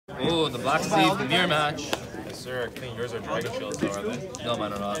Oh, the Black Sleeve mirror match. Yes, sir. I think yours are Dragon Shields, though, are they? No,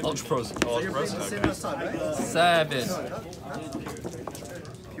 man, no. Ultra Pros. Oh, Ultra Pros? Okay. 7.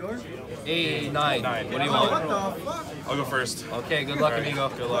 8, 9. 9. What do you want? I'll go first. Okay, good luck, amigo.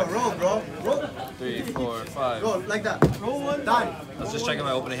 Good luck. Roll, bro. Roll. 3, 4, 5. Roll like that. Roll one. Die. Let's just check if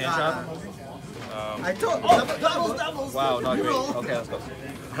I open a hand trap. I told doubles. Wow, not great. Okay, let's go.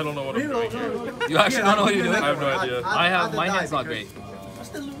 I don't know what I'm doing here. You actually don't know what you're doing? I have no idea. My hand's not great.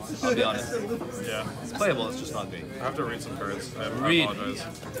 I'll be honest. Yeah. It's playable, it's just not great. I have to read some cards. I Read. apologize.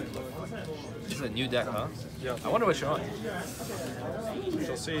 This is a new deck, huh? Yeah. I wonder what you're on. We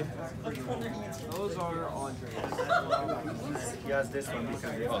shall see. Those are Andre's. He has this one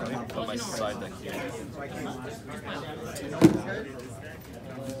because Oh, let me put my side deck here.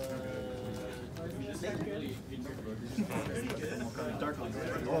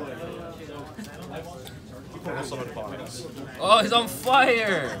 Oh, he's on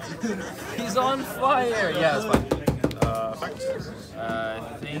fire! He's on fire! Yeah, that's fine. Effect.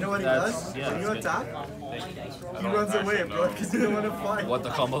 I think You know what he that's, does? yeah, When you that's good. attack, he runs away, bro, because you don't want to fight. What the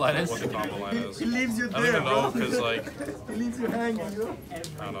combo line is? What the combo line is. He leaves you I don't there, even bro. know, because, like, He leaves you hanging, bro.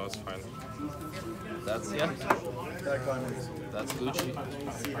 I don't know, it's fine. That's, yeah, That gun is. that's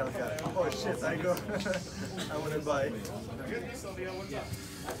Gucci. See how that. Oh shit, I go. I want to buy.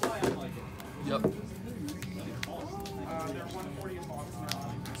 Yep.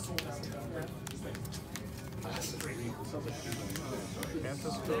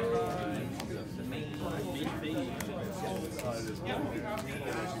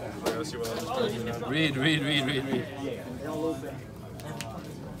 Let's see what else is going on. Read.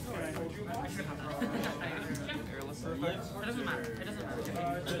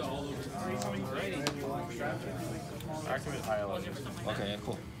 Activate Island. Okay,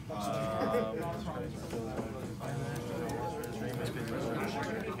 cool.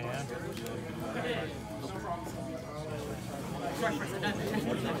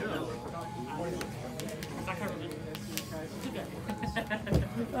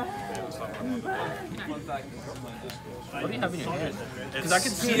 What do you have in your hand? Because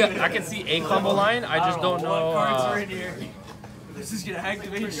I can see a combo line. I just don't know. This is gonna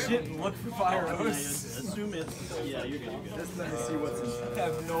activate shit and look for fire hose. Assume it's you're good. Just let me see what's in. I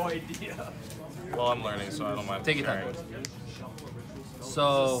have no idea. Well, I'm learning, so I don't mind. Take your time. sharing.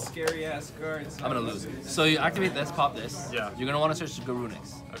 So Scary ass cards. I'm gonna lose. So you activate this, pop this. Yeah. You're gonna want to search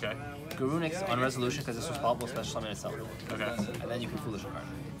Garunix. Okay. Garunix on resolution because this was poppable special summon itself. Okay. And then you can foolish a card.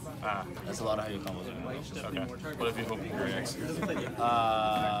 Ah. That's a lot of how your combos are. Okay. What if you open your X? You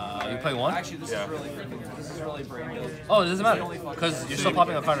play one? Actually, this Yeah. is really this is really brain dead. Oh, it doesn't matter because you're still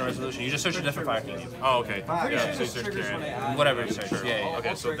popping a card on resolution. You just search a different fire king. Oh, okay. Pretty Yeah, sure so you this search triggers when I Kieran. add. Whatever you search. Sure. Yeah.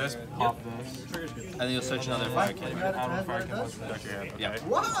 Okay, so this, pop this. And then you'll search another fire king. Add one fire can once from deck your hand. Okay. Yeah.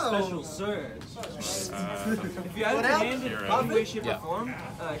 Wow! Special surge. If you add it to hand in You're any way, shape, Yeah. or form,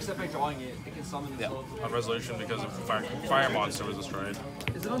 except by drawing it, it can summon Yeah. itself. On resolution because if the fire monster was destroyed.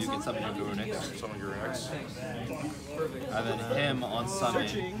 Is it on You can summon? summon your Garunix. Summon your X. Perfect. And then him on summon.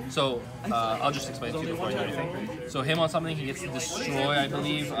 So I'll just explain to you before I do anything. So him on something, he gets to destroy, I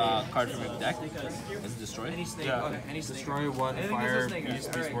believe, card from your deck. It's destroyed. Any snake. Yeah. Okay. Any snake. Destroy one Anything fire that's a snake. beast,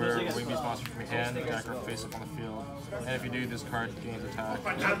 Alright. beast warrior, wing beast monster from your hand, deck or face up on the field. And if you do, this card gains attack.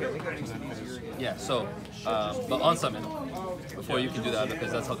 Yeah. So, but on summon, before you can do that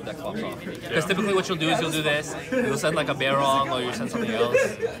because that's how the deck pops off. Because typically what you'll do is you'll do this. You'll send like a Barong or you'll send something else.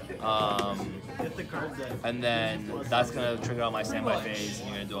 And then that's gonna trigger on my standby phase, and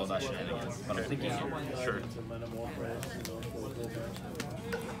you're gonna do all that shenanigans. But I'm thinking here. Sure.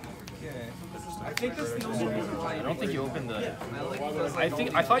 I think that's the only reason why. I don't think you opened the. I like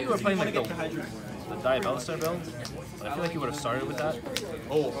because I thought you were playing like the Diabellstar build, but I feel like you would have started with that.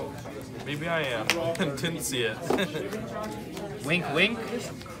 Oh, maybe I am. Didn't see it. Wink, wink. there's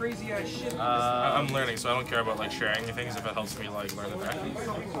some crazy ass shit. I'm learning, so I don't care about like sharing things if it helps me like learn the deck.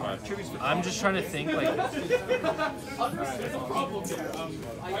 But I'm just trying to think like,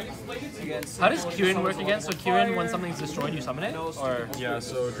 how does Kieran work again? So Kieran, when something's destroyed, you summon it, or yeah,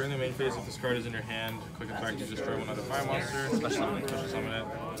 so during the main phase, if this card is in your hand, click attack to destroy one other fire monster. Special summon it.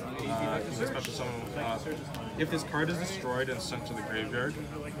 You can special summon. If this card is destroyed and sent to the graveyard,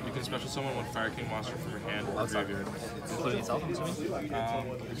 you can special summon one Fire King monster from your hand or graveyard. including itself, I'm assuming?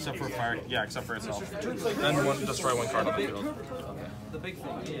 Except for fire, yeah, except for itself. And destroy one card on the field. The big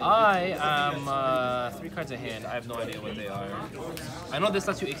thing. I am 3 cards in hand. I have no idea what they are. I know this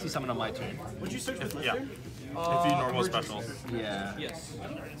lets you XC summon on my turn. Would you search yeah. If you normal special. Yeah. Yes.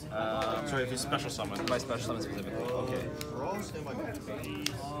 Sorry, if you special summon. By special summon specifically. Okay.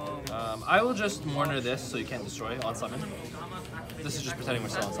 I will just Mourner this so you can't destroy on summon. This is just pretending we're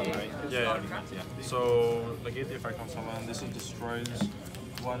still on summon, right? Yeah. So negate the effect on someone. This is destroys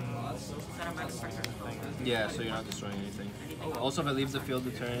one thing. Yeah, so you're not destroying anything. Also, if it leaves the field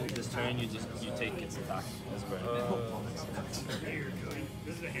this turn, you take its attack as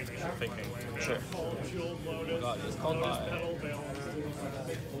Thinking. Sure. Oh God, it's called by.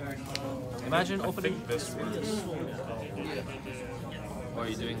 Imagine opening This works. Or are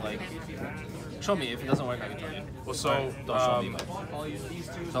you doing like? Show me. If it doesn't work, I can tell you. Well, so Don't show me.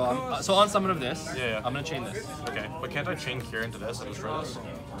 So on summon of this, Yeah. I'm gonna chain this. Okay, but can't I chain Kieran to this and destroy this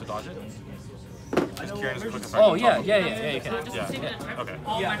to dodge it? Because Kieran is a quick effect. Oh on yeah, top of yeah, it. yeah, you can. Yeah. Okay.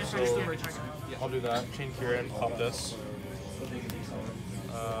 I'll do that. Chain Kieran, pop this.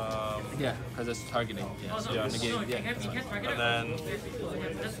 Yeah, because it's targeting. Yeah. So Yes. negate, yeah. That's fine. And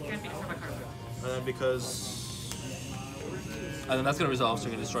then because And then that's gonna resolve, so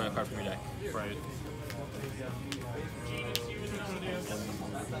you're gonna destroy a card from your deck. right.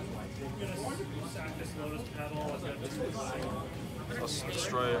 Let's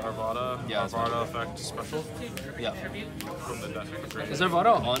destroy Arvada. Yeah, that's Arvada effect special Yeah. from the deck. Great. Is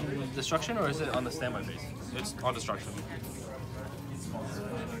Arvada on destruction or is it on the standby phase? It's on destruction.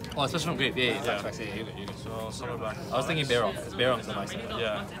 Oh, especially from grave. Yeah, Yeah. facts. Yeah, you're good. So I'll summon back. I was thinking Barrel, because Barrel's on my side.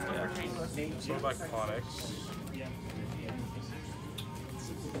 Yeah. Summon back Onyx.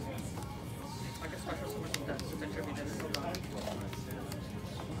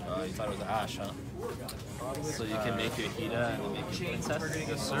 You thought it was Ash, huh? So you can make your Hida and make your Princess?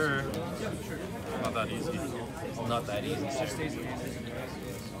 Yes, sir. Not that easy. It's not that easy.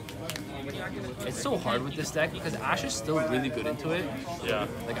 It's so hard with this deck because Ash is still really good into it. Yeah.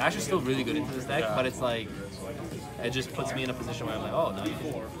 Like Ash is still really good into this deck, Yeah. but it's like it just puts me in a position where I'm like, oh no, you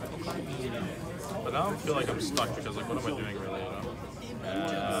can. But now I feel like I'm stuck because like, what am I doing really? You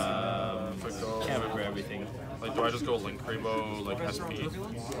know? If I go, Can't remember everything. like, do I just go Link Rainbow, like SP?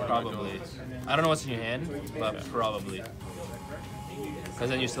 Probably. I don't know what's in your hand, but probably. Because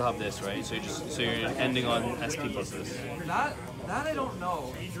then you still have this, right? So you're ending on SP plus this. That I don't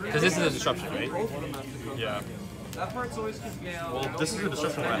know. Because this is a disruption, right? Both of them have to go. Yeah. That part's always confusing. Well, this is a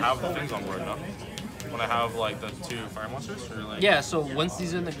disruption when I have the things on board, no? When I have like the 2 fire monsters, or like. Yeah. So once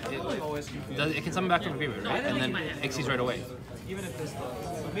these are in the, it can summon back from the graveyard, right? And then Xyz right away. Even if this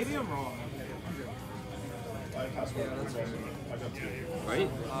does. Maybe I'm wrong. Right?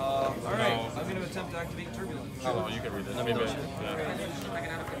 Alright, I'm going to attempt to activate Turbulence. Oh, you can read it. Let me know. Yeah.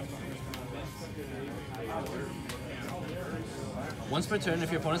 Once per turn,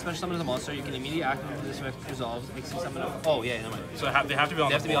 if your opponent special summons a monster, you can immediately activate this effect resolves. Xyz summon. Oh yeah, never mind. So they have to be on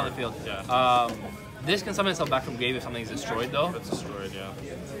They the have to be on the field. Yeah. This can summon itself back from grave if something is destroyed, though. It's destroyed, yeah.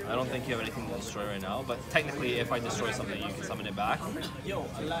 I don't think you have anything to destroy right now, but technically, if I destroy something, you can summon it back. Yo,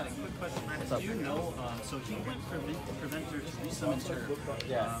 Aladdin, quick question. What's up? Do you know, so he went Preventer to resummon Turb.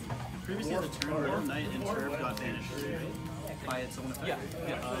 Yeah. Previously on the turn, Little Knight and Turb got banished, right? By its own effect.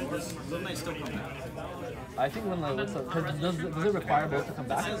 Yeah. Does Little Knight still come back? I think when like, what's up? Does it require both to come It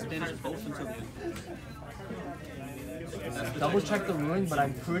back? says banish both until the end. Double check the ruling, but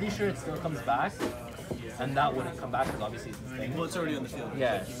I'm pretty sure it still comes back, and that wouldn't come back because obviously it's the thing. Well, it's already on the field.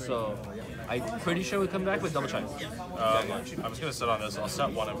 Yeah, so I'm pretty sure we come back, but double check. I'm just gonna sit on this. I'll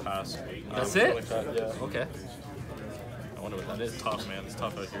set 1 and pass. That's Something it? Like that, yeah. Okay. I wonder what that is. Tough, man. It's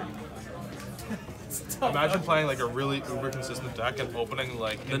tough out here. Imagine playing like a really uber consistent deck and opening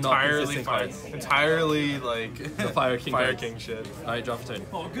like The not consistent cards. entirely like The Fire King Fire cards. King shit. All right, drop a turn.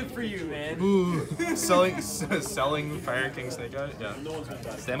 Oh, good for you, man. Ooh, selling Fire King Snake Eye. Yeah,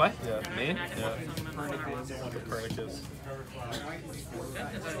 Standby. yeah, Me. yeah. Copernicus.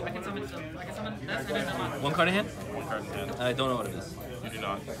 One card in hand. 1 card in hand. I don't know what it is. You do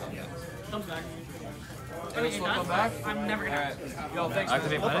not. This will come back? I'm never gonna. Alright. Yo, thanks.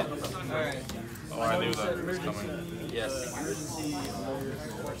 Activate planet. Alright. Oh, I knew that was coming. Yes. It's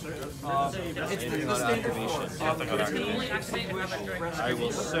Anything the on standard activation. form. I think I'd activate. I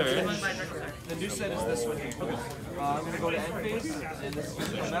will search. The new set is this one here. I'm gonna go to end phase, and this is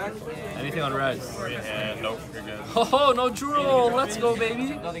gonna come back. And Anything on res. Green hand. Nope, you're good. Oh, no Duel. Let's go, baby.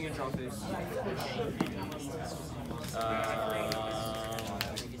 nothing in draw phase.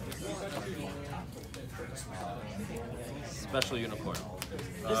 Special unicorn.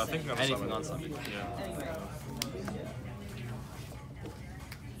 I think I'm Anything on summon. Yeah.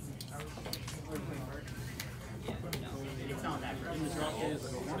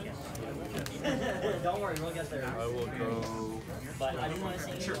 Don't worry, we'll get there. I will go. But I didn't want to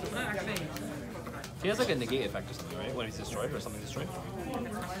see. Sure. He has like a negate effect or something, right? When he's destroyed or something destroyed.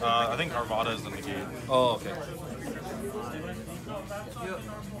 I think Arvada is the negate. Oh, okay. Yep.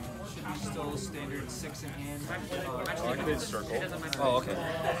 Should be still standard 6 in hand. Activate circle. Oh, okay.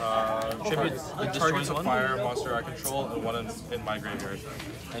 Tribute destroys targets a one? fire monster I control and one in my graveyard.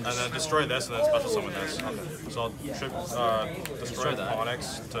 And then destroy this and then special summon this. So I'll destroy that.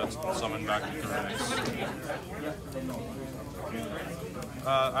 Onyx to summon back the Phoenix.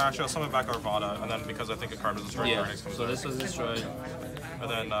 Actually, I'll summon back Arvada, and then because I think a card was destroyed, Yeah. Phoenix comes So back. this was destroyed. And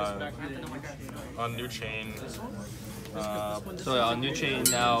then on New Chain. So on new chain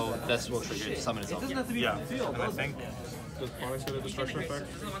now, this will trigger to summon itself. Yeah, and I think does Onyx get a destruction effect?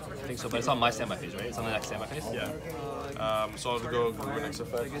 I think so, but it's on my standby phase, right? It's on the next standby phase. Yeah. So I'll go Ruinix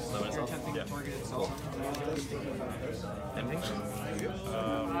effect. Summon itself. Yeah. Cool. Anything?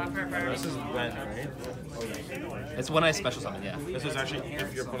 This is when, right? It's when I special summon, yeah. This is actually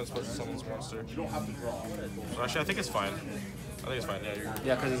if your opponent special summons monster. So actually, I think it's fine. I think it's fine. Yeah.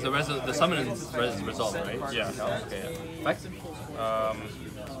 Yeah, because the summon is resolved, right? Yeah. Oh, okay. Yeah. Effect?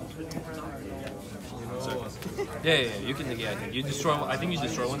 Yeah. You can negate. I think you destroy. I think you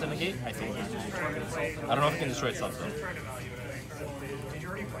destroy one to negate. I think. I don't know if you can destroy itself though.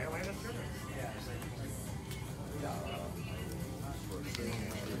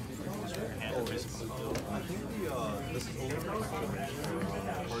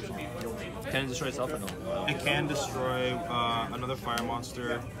 Can it destroy itself or no? It can destroy another fire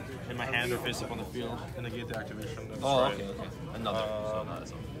monster in my hand or face up on the field and negate the activation. Oh, okay. Another. So not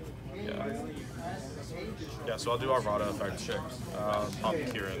itself. Yeah. Yeah, so I'll do Arvada effect. Sure. Pop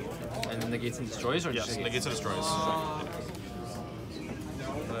Kieran. And then negates and destroys, or Yes, just negates and destroys.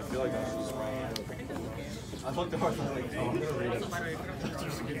 And I feel like that's just wrong.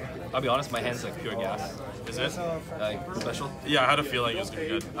 I'll be honest, my hand's like pure gas. Is it? Like special. Yeah, I had a feeling it was gonna be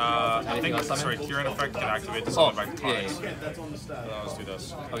good. I think else, sorry, Kieran effect can activate the Oh, summon back to yeah. Onyx. Let's do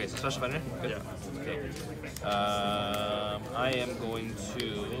this. Okay, so special vendor. Good. Yeah. Okay. I am going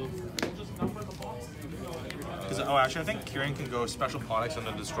to. Actually, I think Kieran can go special Onyx and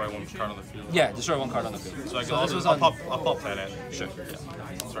then destroy one card on the field. Yeah, destroy one card on the field. So I So this was on I'll pop planet. Sure.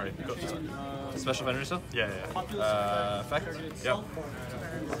 Yeah. Sorry. Go. special vendor still. Yeah. Effect. Yep.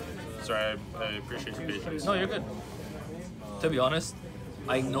 Sorry, I appreciate your patience. No, you're good. To be honest,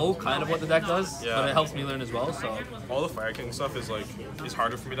 I know kind of what the deck does, Yeah. but it helps me learn as well. So All the Fire King stuff is like is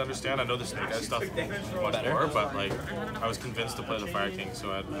harder for me to understand. I know the Snake Eyes stuff much Better. more, but like I was convinced to play the Fire King,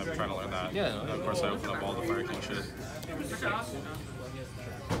 so I'm trying to learn that. Yeah, no, And of course I opened up all the Fire King shit.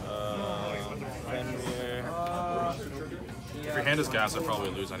 Fenrir. If your hand is gas, I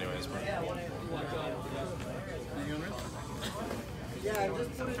probably lose anyways. But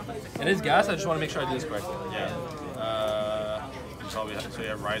It is gas. I just want to make sure I do this correctly. yeah, you probably have, so you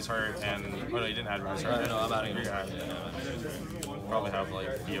have Rise Heart and oh no, you didn't add Rise Heart. No, I'm adding it. Probably have like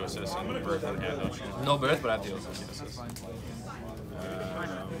Theosis and Birth in hand, don't you? No birth, but I have to go.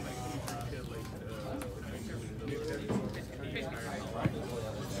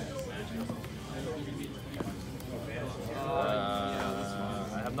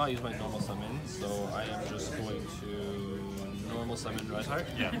 I have not used my normal summon, so I am just going to normal summon Rise Heart.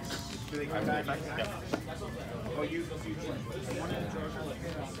 Yeah. Activate effect. Yeah.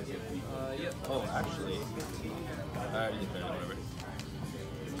 Oh, actually, I already did that, whatever.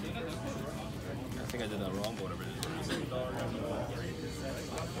 I think I did that wrong, but whatever it is.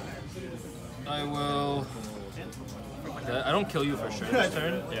 I will. I don't kill you for sure this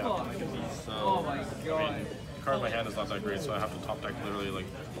turn. Yeah. So. Oh my god. The card in my hand is not that great, so I have to top deck literally like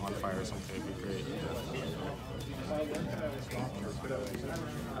Bonfire or something. It'd be great.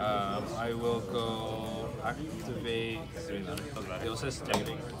 I will go activate. Theosis,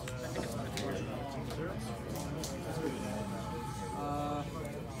 technically.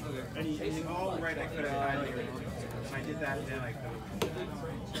 Okay. Oh, right, I could have. I did that, then I could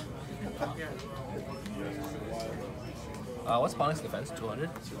What's Phoenix defense? 200?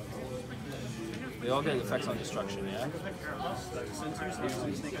 We all get effects on destruction, yeah?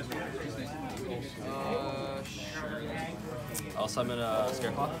 I'll summon a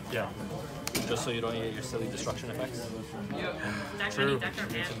Scareclaw, Yeah. just so you don't get your silly destruction effects. True.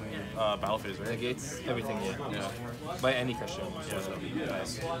 Battle phase, right? Negates everything, yeah. Yeah. By any Kashtira. Yeah.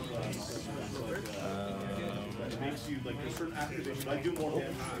 Nice. makes you like a certain activation. I do more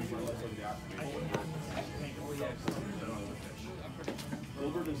damage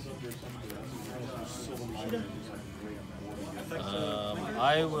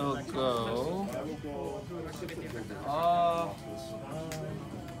I will go.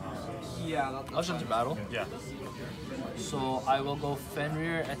 Yeah, I'll jump to battle. Yeah. So I will go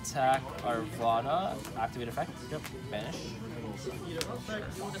Fenrir, attack Arvada, activate effect. Yep. Banish.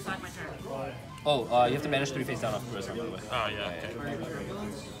 We'll decide my turn. Oh, you have to banish 3 face down off Charisma, by the way. Oh, yeah, okay.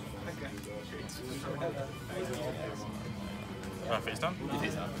 Face down? You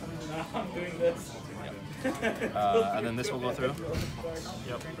face down. And then this will go through.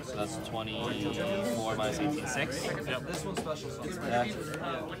 Yep. So that's 24 minus 18, 6. Yep. This one's special. So it's Yeah.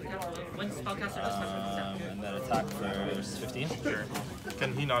 When spellcaster does special And then attack for 15. Sure.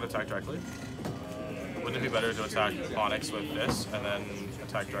 Can he not attack directly? Wouldn't it be better to attack Onyx with this and then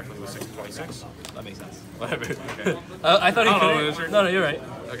attack directly with 626? That makes sense. Whatever. Okay. I thought he know, could. No, you're right.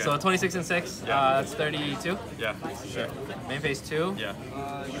 Okay. So 26 and 6, Yeah. that's 32. Yeah. Sure. Main phase 2. Yeah.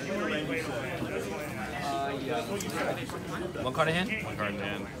 yeah. 1 card in hand. 1 card in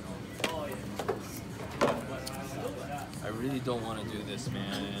hand. I really don't want to do this,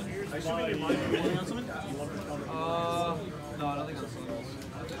 man. No, I don't think that's something else.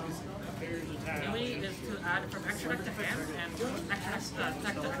 Melee is to add from extra deck to hand and extra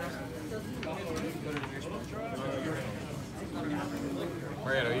deck to extra.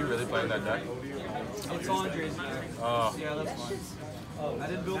 Marianne, are you really playing that deck? It's Andre's deck. Oh. Yeah, that's fine. I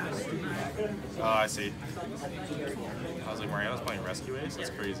didn't build my stupid deck. Oh, I see. I was like, Mariana's playing Rescue Ace?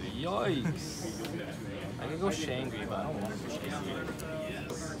 That's crazy. Yikes. I could go Shangri, but I don't want to go Shangri.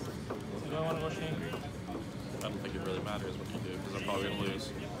 Do I want to go Shangri? I don't think it really matters what you do, because I'm probably going to lose.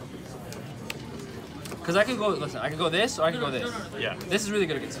 Because I could go, listen, I could go this or I could go this. Yeah. This is really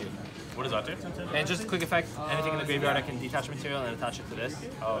good against you. What does that do? And just quick effect, anything in the graveyard I can detach material and attach it to this.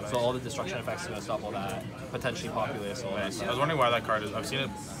 Oh, nice. So all the destruction effects are going to stop all that. Potentially populous, all that Nice. I stuff. was wondering why that card is. I've seen it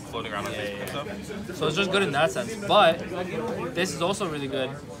floating around on Facebook and stuff. So it's just good in that sense. But this is also really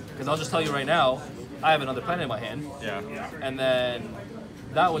good because I'll just tell you right now, I have another planet in my hand. Yeah. And then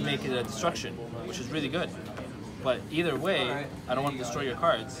that would make it a destruction, which is really good. But either way, I don't want to destroy your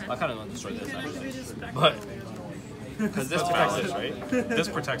cards. I kind of want to destroy this actually. But because this protects this, right? This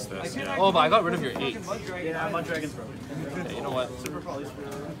protects this. Yeah. Oh, but I got rid of your 8. Yeah, Mud Dragon's broken. Okay, you know what? This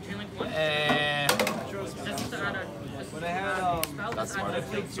is to add a When I had, spell That's that's added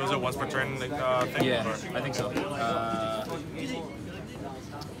smart. a So is it once per turn thing? Yeah, Or- I think so.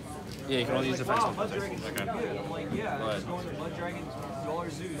 Yeah, you can only use effects. wow, Mud Dragon's Okay. good. I'm like, yeah, Go ahead. just going to Mud Dragon, Dollar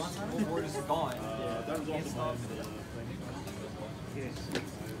Zeus, full board is gone.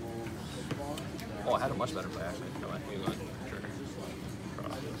 Oh, I had a much better play actually. Go ahead. You go ahead. Sure.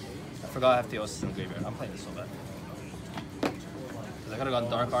 I forgot I have Theosis in the graveyard. I'm playing this so bad. Because I could have gone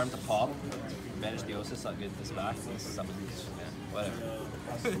Dark Arm to pop, manage Theosis, I'll get this back, and this is something. Yeah,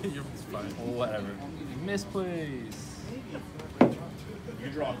 whatever. You're fine. Whatever. Misplays. You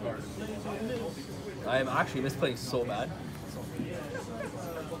draw a card. I am actually misplaying so bad.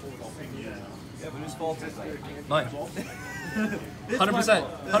 Yeah, but whose fault is it? Mine. 100%.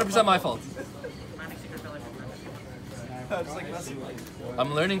 100% my fault. Manic Secret Spell. It's like messing with you.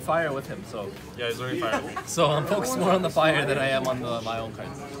 I'm learning fire with him, so Yeah, he's learning fire. so I'm focused more on the fire than I am on my own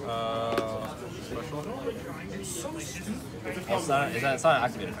cards. Special? Oh, it's not an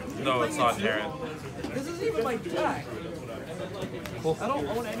activated card. No, it's not Aaron. This isn't even my deck. Cool. I don't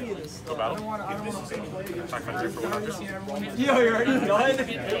own any of this stuff. I don't want to. Attack factor for 100. Yo, you're already done?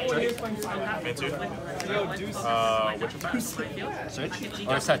 Me too. Yo, Deuce. Which effect? Search?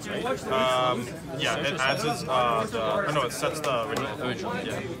 Or sets, right? Yeah, it adds its, oh no, it sets the original. Original.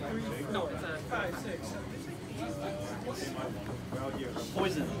 Yeah.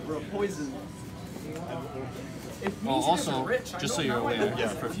 Poison, bro, poison. Well, also, just so you're aware,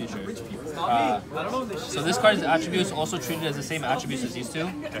 for future. I don't know this shit. So this card's attributes also treated as the same attributes as these two,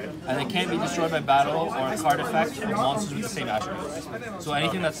 and they can't be destroyed by battle or a card effect of monsters with the same attributes. So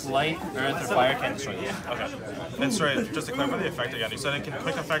anything that's light, earth, or fire can't destroy this. Okay. And sorry, just to clarify the effect again, you said it can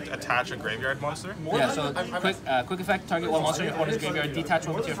quick effect attach a graveyard monster? Yeah, so quick effect, target one monster in your opponent's graveyard, detach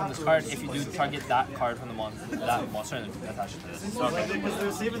one material from this card. If you do, target that card from that monster and then attach it to this. Because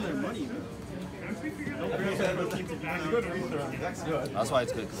they're saving their money. That's why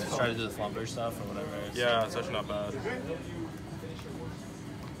it's good, because it's trying to do the flumber stuff or whatever. Yeah, it's actually not bad.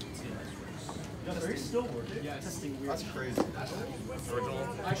 That's crazy. Original?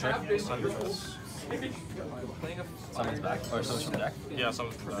 Sure. Sunburst. Summons back, or summons from the deck. Yeah,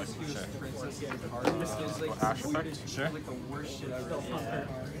 someone's from back. Sure. Ash effect? Sure.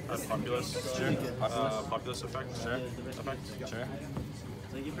 Populous. Sure. Populous effect? Sure. Effect? Sure.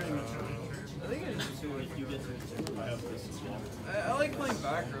 Like you pretty much. I think it's too like you get to. I like playing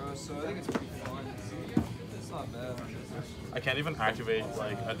back row, so I think it's pretty fun. not bad. I can't even activate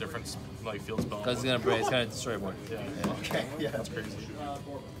like a different like field spell. Because it's gonna break. It's gonna destroy a board. Yeah. Okay, yeah. That's crazy.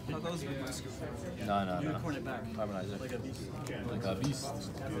 I thought that was really scoop. No. Unicorn it back. Carbonizer. Like a beast. Like a beast.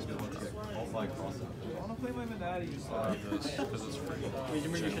 All flag cross it. I want to play my Manatee. Because it's free.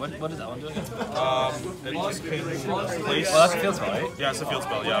 What does that one do? It just can place. Well, that's a field spell, right? Yeah, it's a field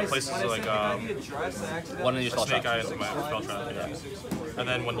spell. Yeah, places like One of your spell snake traps. eye into my spell trap. Yeah. And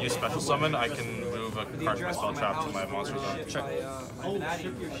then when you special summon, I can move a card from my spell trap to my monster zone. Sure. Oh,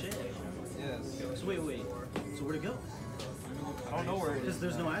 ship your shit. Yes. So wait. So where'd it go? I don't know where it is. Because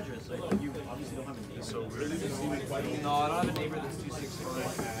there's no address. Like, you obviously don't have a name. So weird. No, I don't have a neighbor that's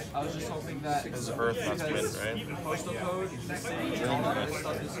 264. I was just hoping that This is Earth, that's wind, right? postal code, the city, all that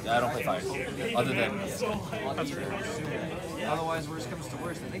stuff is. Yeah, I don't play fires. Other than Otherwise, worst comes to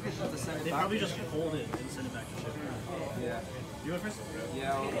worst. I think they should just send it They back. probably just hold it and send it back to ship. Yeah. You go first?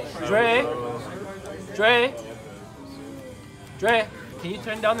 Yeah. Dre, can you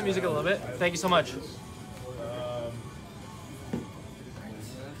turn down the music a little bit? Thank you so much.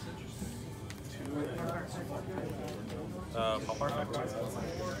 Pop art effect.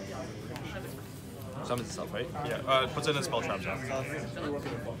 Summons itself, right? Yeah, puts it in spell trap zone.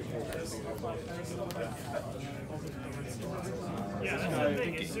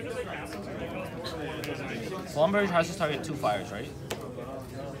 Slumber has to target 2 fires, right?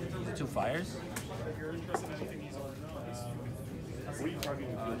 2 fires?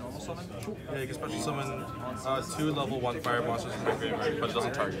 Normal summon? Yeah, you can special summon 2 level 1 fire monsters in my graveyard, but it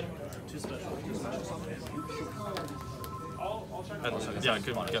doesn't target. And, yeah, it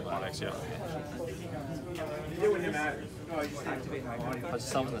could get Onyx, yeah. Puts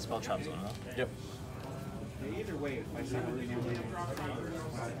itself in the spell trap zone, huh? Yep. Either way, my son really I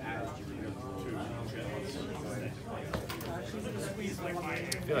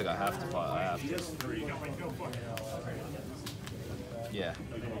feel like I have to. I have to. Yeah.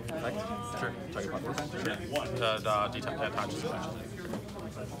 Effect? Sure. Target pop. Sure. Attaches it.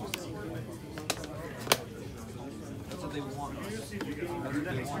 That's what they want. That's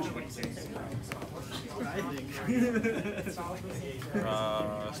what they want. I think.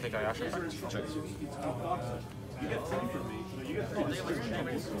 Snake Eye Ash effect. Sure. You get 3 from me. So you get 3.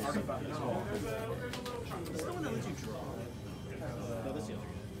 It's the one that lets you draw. No, that's the other.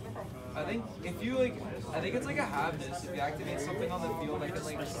 I think if you like, I think it's like a have-this. If you activate something on the field, I can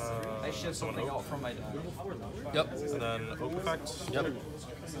like, I shift something out from my deck. Yep. And then Oak effect. Yep.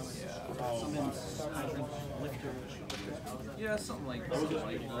 Yeah, something like that.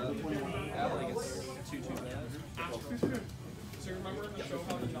 Yeah, I think it's too bad.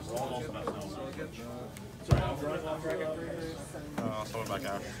 Summon back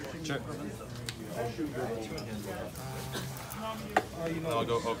Ash. Sure. Then I'll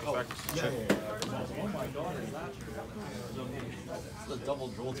go Oak effect. Sure. It's a double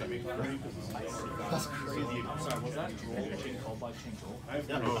droll technique. That's crazy. I'm sorry, was that Droll being called by Chain Droll? Oh,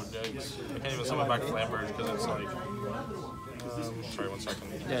 yikes. I can't even summon back Flambird because it's like. Sorry, 1 second.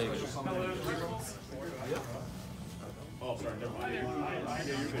 Yeah, you can. Oh, sorry, never mind.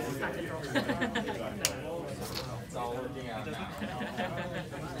 It's all working out now.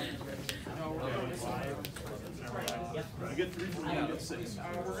 You get 3 from me, you get 6.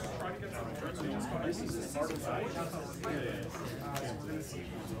 This is part of that.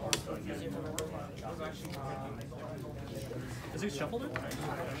 Is he shuffled it?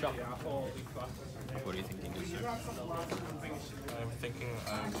 Shuffle. What are you thinking? I'm thinking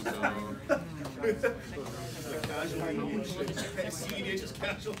I will go.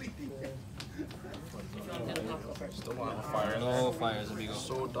 Still want to fire. No fires, amigo.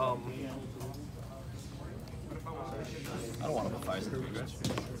 So dumb. I don't want to put fires in the graveyard.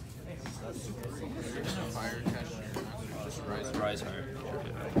 Just rise hard.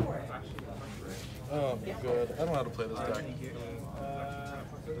 Oh, good. I don't know how to play this deck.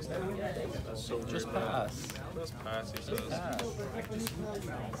 That's so Just weird. pass. Just pass, he says. Pass.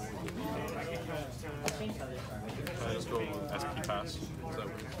 I just go SP pass. Is that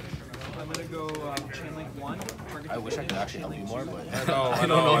weird? I'm gonna go chain link 1. I wish I could actually help you more, but I know, I don't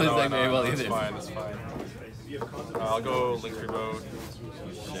know this deck very well It's either. fine, it's fine. I'll go Link Remote.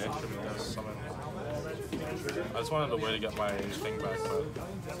 Sure. Summon. I just wanted a way to get my thing back, but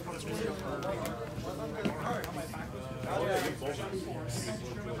it's weird.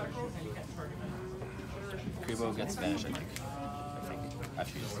 Kribo gets vanished, I think.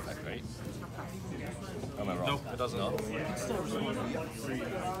 After you use the effect, right? Or am I wrong? Nope, it doesn't. No?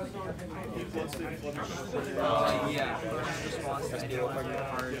 Yeah. Response to any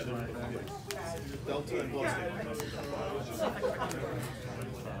card. Delta and glow stick.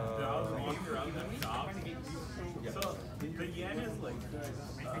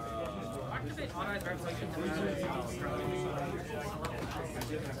 Activate automatic revelation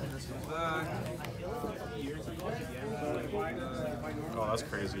Oh, that's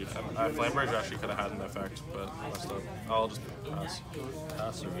crazy. Flamberge actually could have had an effect, but I messed up. I'll just pass.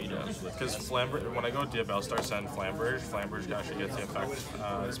 Pass or read it. Because Flamberge, when I go Diabell Star Send Flamberge actually gets the effect,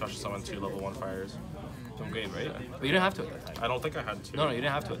 especially summon 2 level 1 fires. From grave, right? But you didn't have to at that time. I don't think I had 2. No, you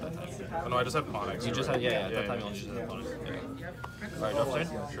didn't have to at that time. Oh, no, I just had Onyx. You just had, at that time you only just had opponents. Alright, drop turn?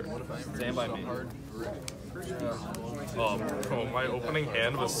 Sure. Stand by me. Oh, my opening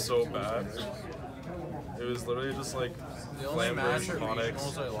hand was so bad. It was literally just like Flamberge,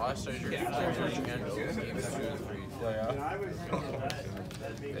 Onyx. I lost, I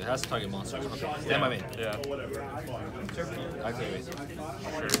It has to target monsters. Okay. Stand by me. Yeah. Activate. Sure.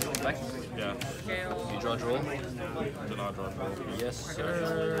 Back. Yeah. You draw Droll? Do not draw Droll. Yes,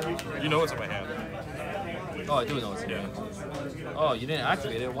 sir. You know what's in my hand. Oh, I do know it's in Yeah. Oh, you didn't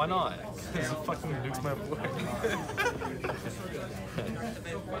activate it? Why not? Because it fucking nukes my boy.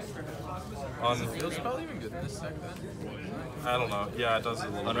 Feels probably even good in this deck then. I don't know. Yeah, it does a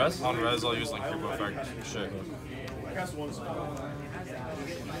little On bit. res? On res, I'll use like Creepo effect. Sure.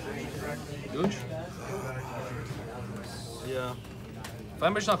 Huge? Huge? Yeah.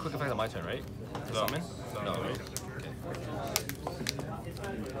 Flamberge's not quick effect on my turn, right? To No. summon? No. right?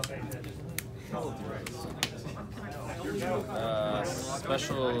 Okay.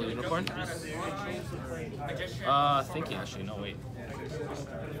 Special unicorn? Thinking actually, no wait.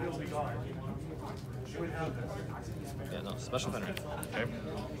 Yeah, no, special Fenrir. Okay.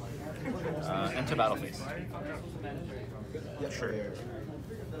 Enter battle phase. Sure.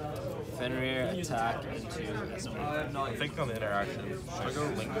 Fenrir attack into SP. I'm thinking on the interaction. Should I go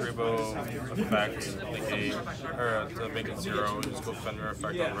Link Creepo effect, negate, or to make it 0, just go Fenrir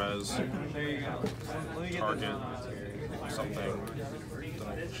effect on res, target, something.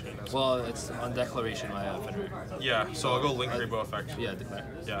 Well, it's on declaration I have Fenrir. Yeah, so I'll go Link Creepo effect. Yeah, declare.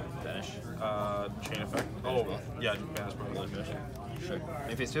 Yeah. Banish. Chain effect. Oh, yeah, banish both. Sure.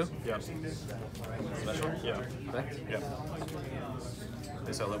 Main phase 2? Yeah. Special? Yeah. Effect? Yeah. At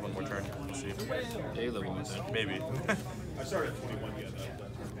least I live one more turn. We'll see. Yeah, you live one turn. Maybe. I started at 21 yet.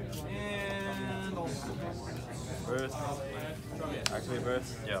 Birth. Activate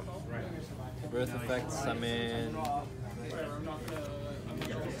birth. Yeah. Birth effect, summon. Are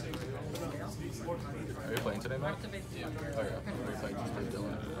you playing today, Matt? Yeah. Oh, yeah. We're playing just for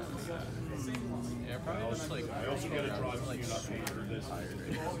Dylan. Yeah, probably just like. I also get a draw like super this. I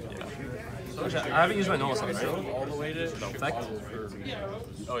haven't used my normal summon, right? All the way to Effect?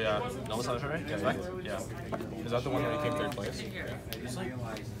 Oh, yeah. Normal summon, right? Yeah. Effect? Yeah. Is that the one where you came 3rd place? It's like the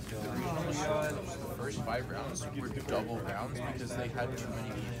first 5 rounds were double rounds because they had too many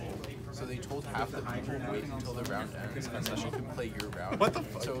people. So they told half the people wait until the round ends and then you can play your round. What the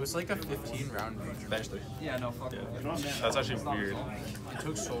fuck? So it was like a 15-round major. Bench 3. Yeah, no, fuck. That's actually weird. It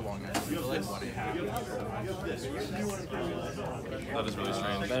took so long. I feel like 1 a.m. That is really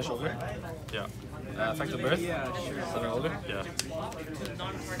strange. Bench over. Yeah. Effective birth. Summon ogre. Yeah.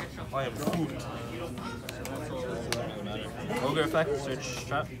 I am food. Ogre effect, search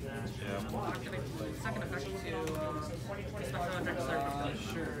trap. Yeah. second effect to special attack serve.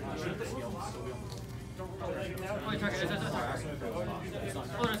 Oh, you target. It's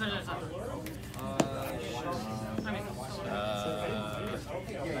oh, there's I mean,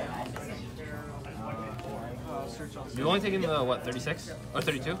 you're only taking the, what, 36? Or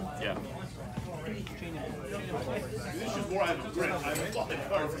 32? Yeah. This is more I have a grip. I have a fucking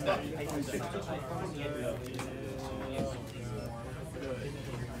card for that.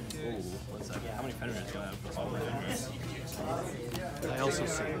 Ooh, what's that? How many Fenrirs do I have? All my Fenrirs. I also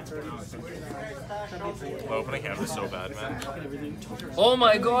see. My opening hand was so bad, man. Oh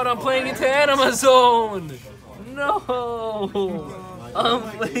my god, I'm playing into Anima Zone! No! I'm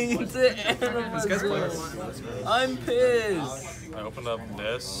playing into Anima Zone! I'm pissed! I opened up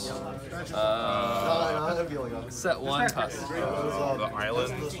this, Set 1 pass. the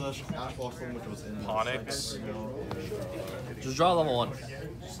island, Onyx. Just draw level 1.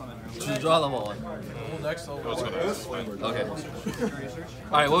 Just draw level 1. Next, I'll I was gonna spend. Okay.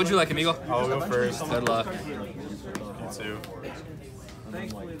 Alright, what would you like, amigo? I'll go first. Good luck. You too.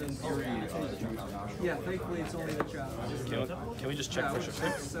 Thankfully, thankfully it's only the trap. Can we just check for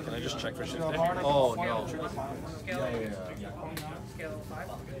shifter? Can I just check for shifter? Oh no. Scale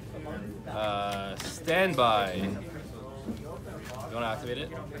 5. Standby. You wanna activate it?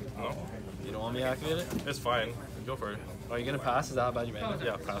 No, You don't want me to activate it? it's fine. Go for it. Are you gonna pass? Is that how bad you made it?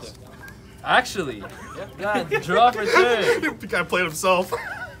 Yeah, pass. Actually, God, draw for turn. The guy played himself.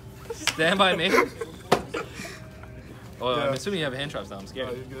 Stand by me. Oh, I'm assuming you have hand traps now. I'm scared.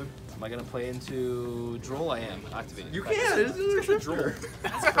 Oh, you're good. Am I gonna play into Droll? I am. Activate. You can't. It's a shifter.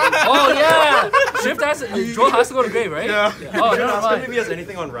 Oh yeah! Shift has Droll has to go to grave, right? Yeah. Oh, You're no, not asking if he has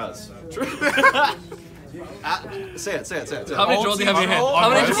anything on res. Say it. How many Droll do you have in your hand? How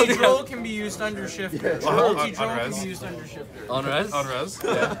many Droll do you Droll have? can be used under shifter. On Ulti Droll res. can be used under shifter. On res? On res.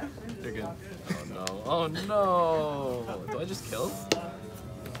 Yeah. You're good. Oh no. Do I just kill?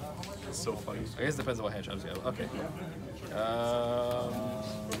 It's so funny. I guess it depends on what hand traps you have. Okay.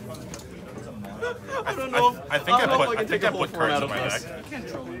 I don't know. I think I put cards out in of my this. deck. You can't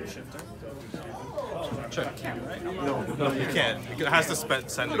troll your shifter. Sure. No, you can't. It has to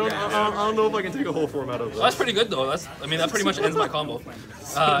send I it. don't know if I can take a whole form out of this. Well, that's pretty good though. That pretty much ends my combo.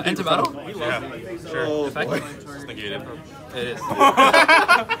 Enter battle? Yeah, sure. Oh, Effect? boy. It's negated. It is.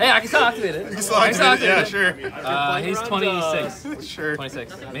 Hey, I can still activate it. You can still activate it. Yeah, sure. He's 26. Sure.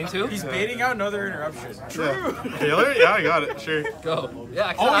 26. Main 2? He's baiting out another interruption. True. Taylor? Yeah, I got it. Sure. Go. Yeah,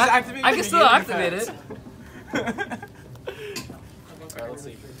 I can, Always activate I can the still negative activate it. Alright, let's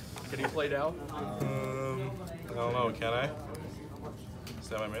see. Can he play down? I don't know. Can I? Is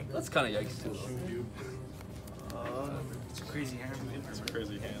that what I mean? That's kind of yikes too. It's a crazy hand. It's a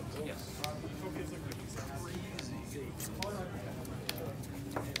crazy hand.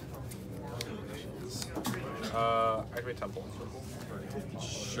 Activate temple.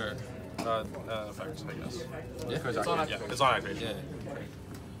 Sure. Effects, I guess. Yeah, Yeah, it's on activation. Yeah.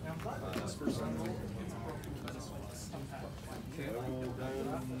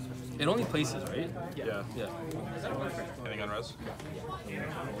 It only places, right? Yeah. Yeah. Anything on res?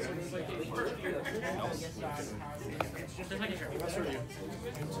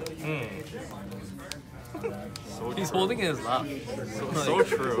 He's holding it in his lap. So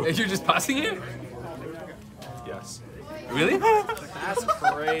true. You're just passing it? Yes. Really? That's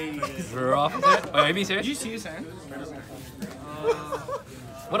crazy. We're off of it. Wait, are you serious? Did you see his hand?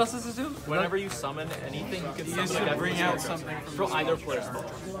 What else does this do? Whenever you summon anything, you can You summon should it bring out something from either player's turn.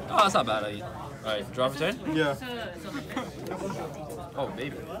 Oh, that's not bad. Alright, draw for turn? Yeah. Oh,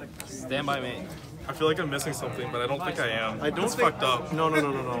 baby. Stand by me. I feel like I'm missing something, but I don't think I am. I don't It's think- fucked up. No.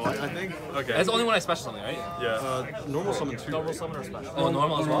 I think Okay. That's only when I special something, right? Yeah. normal summon too. Normal summon or special? Oh,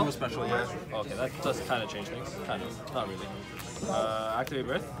 normal as well? Normal special, yeah. Okay, that does kind of change things. Kind of. Not really. Activate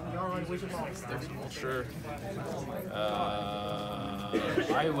Birth. Sure.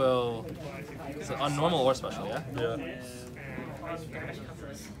 I will. So on normal or special, yeah? Yeah.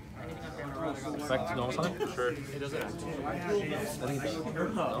 Effect normal summon? Sure. I think it does.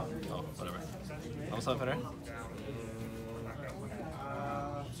 No? Oh, whatever. Normal summon Fenrir?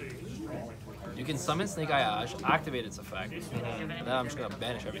 You can summon Snake Eye Ash, activate its effect, and then I'm just gonna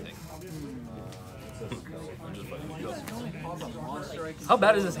banish everything. How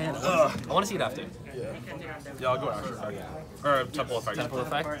bad is this hand? I want to see it after. Yeah, I'll go Asher effect. Or Temple effect. Temple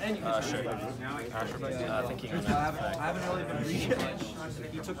effect? Sure. Asher effect. Thinking on I that effect. haven't really been reading much.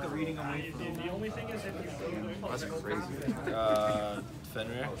 He took the reading away from me. That's crazy.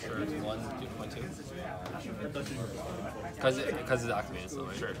 Fenrir, sure. 1.2. Because it's activated, so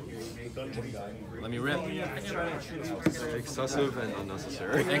right? Sure. Let me rip. Excessive and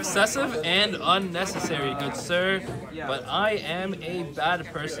unnecessary. Excessive and unnecessary, good sir. But I am a bad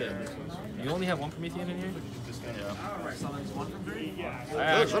person. You only have one Promethean in here?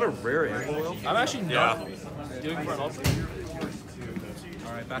 Yeah. Is that a rare animal? I'm actually not Yeah. doing for an ultra.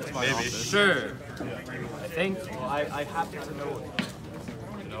 Alright, back to my Maybe. office. Sure. I think. Well, I happen to know it.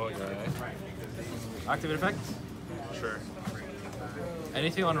 You know a guy. Activate effect. Sure.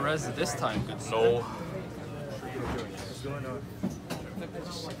 Anything on res this time, good sir. No.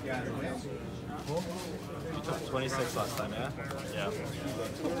 You took 26 last time, yeah? Yeah.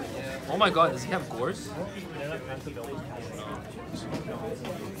 Oh my god, does he have gores?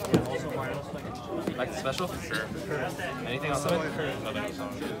 Back to special? Sure. Anything else of it? Nothing else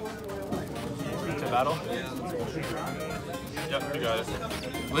on. To battle? Yep, you got it.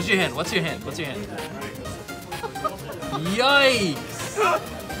 What's your hand? What's your hand? What's your hand? Yikes!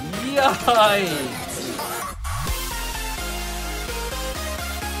 Yikes!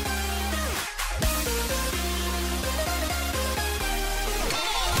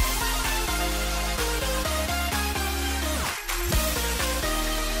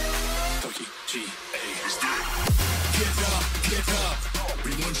 Get up,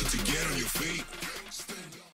 we want you to get on your feet.